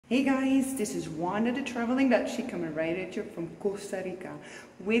Hey guys, this is Wanda the Traveling Dutchie coming right at you from Costa Rica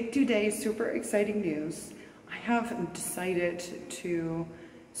with today's super exciting news. I have decided to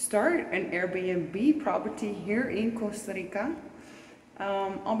start an Airbnb property here in Costa Rica.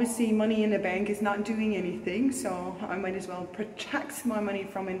 Obviously money in the bank is not doing anything, so I might as well protect my money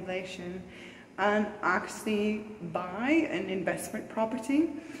from inflation and actually buy an investment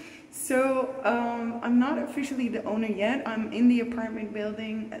property. So I'm not officially the owner yet. I'm in the apartment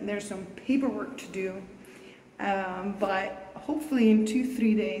building and there's some paperwork to do, but hopefully in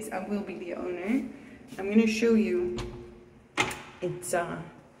 2-3 days I will be the owner. I'm gonna show you. It's a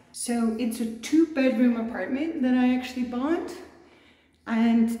 2-bedroom apartment that I actually bought,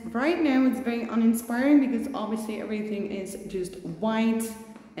 and right now it's very uninspiring because obviously everything is just white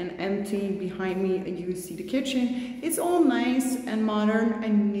and empty. Behind me you see the kitchen. It's all nice and modern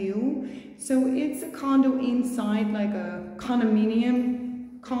and new. So it's a condo inside like a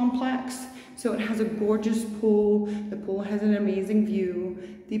condominium complex. So it has a gorgeous pool. The pool has an amazing view.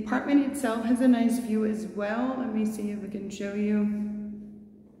 The apartment itself has a nice view as well. Let me see if I can show you.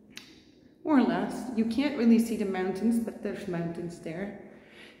 More or less. You can't really see the mountains, but there's mountains there.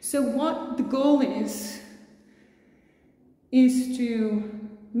 So what the goal is to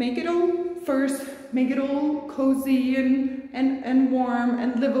make it all cozy and warm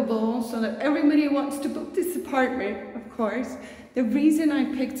and livable, so that everybody wants to book this apartment, of course. The reason I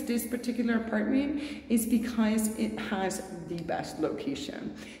picked this particular apartment is because it has the best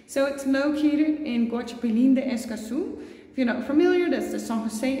location. So it's located in Guachapilín de Escazú. If you're not familiar, that's the San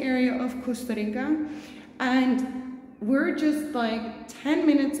Jose area of Costa Rica. And we're just like 10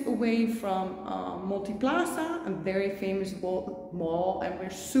 minutes away from Multiplaza, a very famous mall, and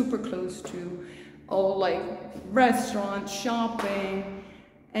we're super close to all like restaurants, shopping.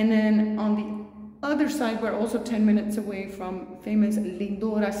 And then on the other side, we're also 10 minutes away from famous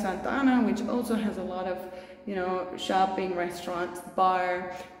Lindora Santa Ana, which also has a lot of, shopping, restaurants,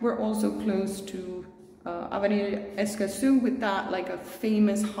 bar. We're also close to Avenida Escazú with that like a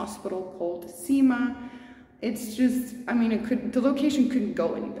famous hospital called SIMA. It's just, the location couldn't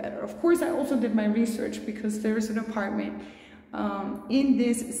go any better. Of course, I also did my research because there's an apartment in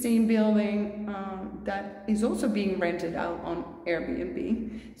this same building that is also being rented out on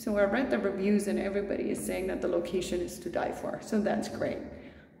Airbnb. So I read the reviews and everybody is saying that the location is to die for. So that's great.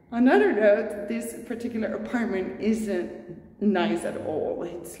 Another note, this particular apartment isn't nice at all.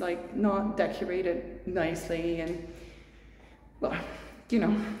 It's like not decorated nicely, and well,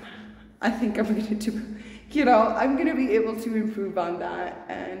 I think I'm going to I'm gonna be able to improve on that.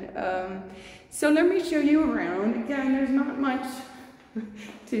 And so let me show you around. Again, there's not much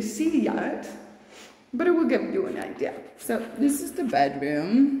to see yet, but it will give you an idea. So this is the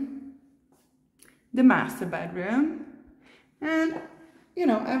bedroom, the master bedroom, and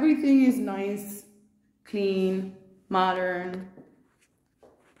everything is nice, clean, modern.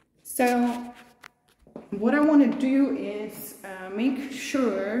 So what I want to do is make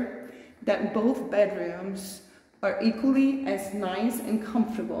sure that both bedrooms are equally as nice and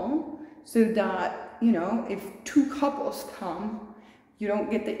comfortable, so that, if two couples come, you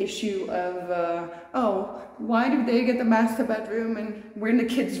don't get the issue of, oh, why do they get the master bedroom and we're in the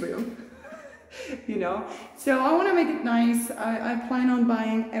kids' room? So I want to make it nice. I plan on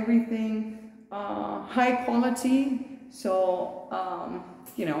buying everything high quality. So,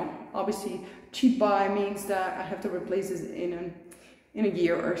 obviously cheap buy means that I have to replace this in a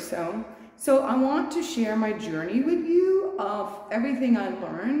year or so. So I want to share my journey with you of everything I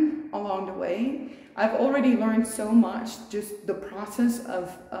learned along the way. I've already learned so much, just the process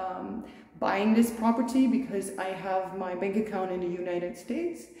of buying this property, because I have my bank account in the United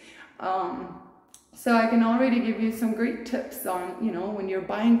States. So I can already give you some great tips on, when you're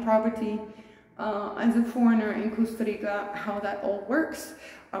buying property as a foreigner in Costa Rica, how that all works.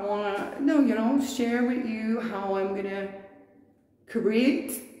 I want to, share with you how I'm going to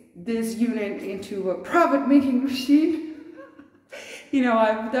create this unit into a profit-making machine.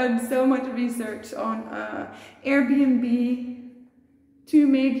 I've done so much research on Airbnb to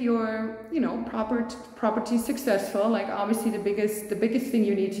make your, property successful. Like obviously the biggest thing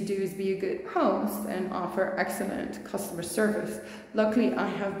you need to do is be a good host and offer excellent customer service. Luckily, I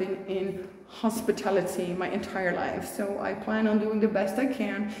have been in hospitality my entire life, so I plan on doing the best I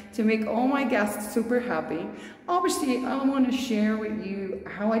can to make all my guests super happy. Obviously, I want to share with you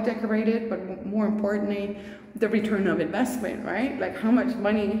how I decorate it, but more importantly, the return of investment, right? Like how much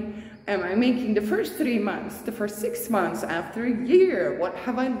money am I making the first 3 months, the first 6 months, after a year? What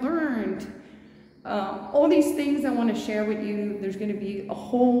have I learned? All these things I want to share with you. There's going to be a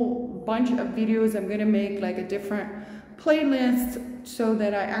whole bunch of videos I'm going to make, like a different playlist so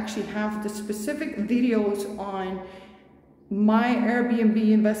that I actually have the specific videos on my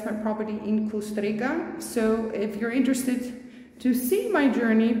Airbnb investment property in Costa Rica. So if you're interested to see my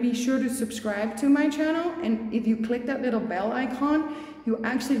journey, be sure to subscribe to my channel, and if you click that little bell icon, you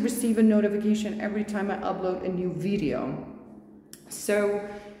actually receive a notification every time I upload a new video. So,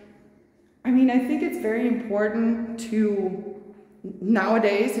 I mean, I think it's very important to,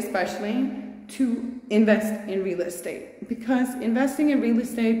 nowadays especially, to invest in real estate, because investing in real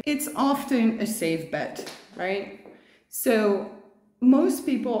estate, it's often a safe bet, right? So most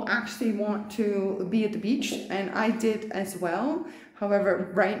people actually want to be at the beach, and I did as well.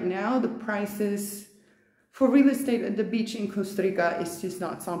 However, right now the prices for real estate at the beach in Costa Rica is just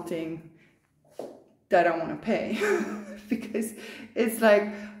not something that I want to pay because it's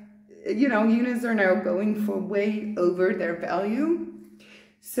like, you know, units are now going for way over their value.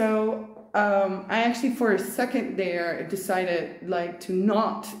 So I actually for a second there decided like to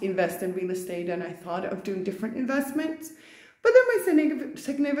not invest in real estate, and I thought of doing different investments. But then my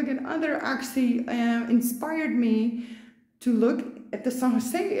significant other actually inspired me to look at the San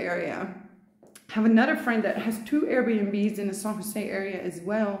Jose area. I have another friend that has 2 Airbnbs in the San Jose area as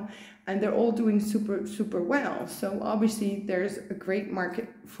well, and they're all doing super well. So obviously there's a great market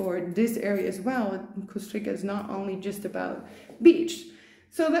for this area as well. Costa Rica is not only just about beach.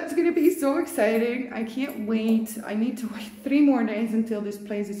 So that's gonna be so exciting. I can't wait. I need to wait 3 more days until this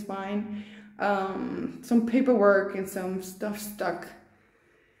place is fine. Some paperwork and some stuff stuck,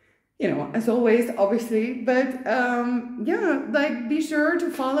 you know, as always, obviously. But yeah, like, be sure to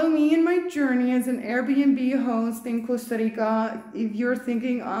follow me in my journey as an Airbnb host in Costa Rica. If you're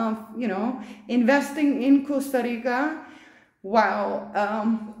thinking of, you know, investing in Costa Rica,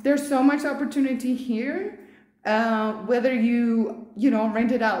 wow, there's so much opportunity here. Whether you know,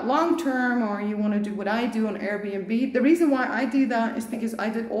 rent it out long term or you want to do what I do on Airbnb. The reason why I do that is because I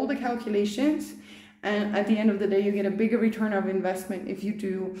did all the calculations, and at the end of the day you get a bigger return of investment if you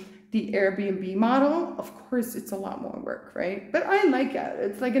do the Airbnb model. Of course it's a lot more work, right? But I like it.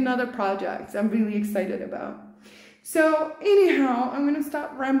 It's like another project I'm really excited about. So anyhow, I'm gonna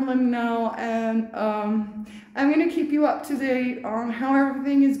stop rambling now, and I'm gonna keep you up to date on how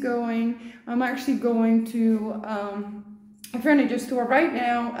everything is going. I'm actually going to a furniture store right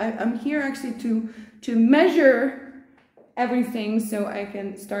now. I'm here actually to measure everything so I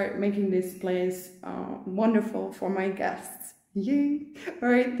can start making this place wonderful for my guests. Yay! All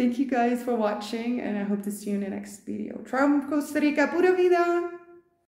right, thank you guys for watching, and I hope to see you in the next video. From Costa Rica, pura vida!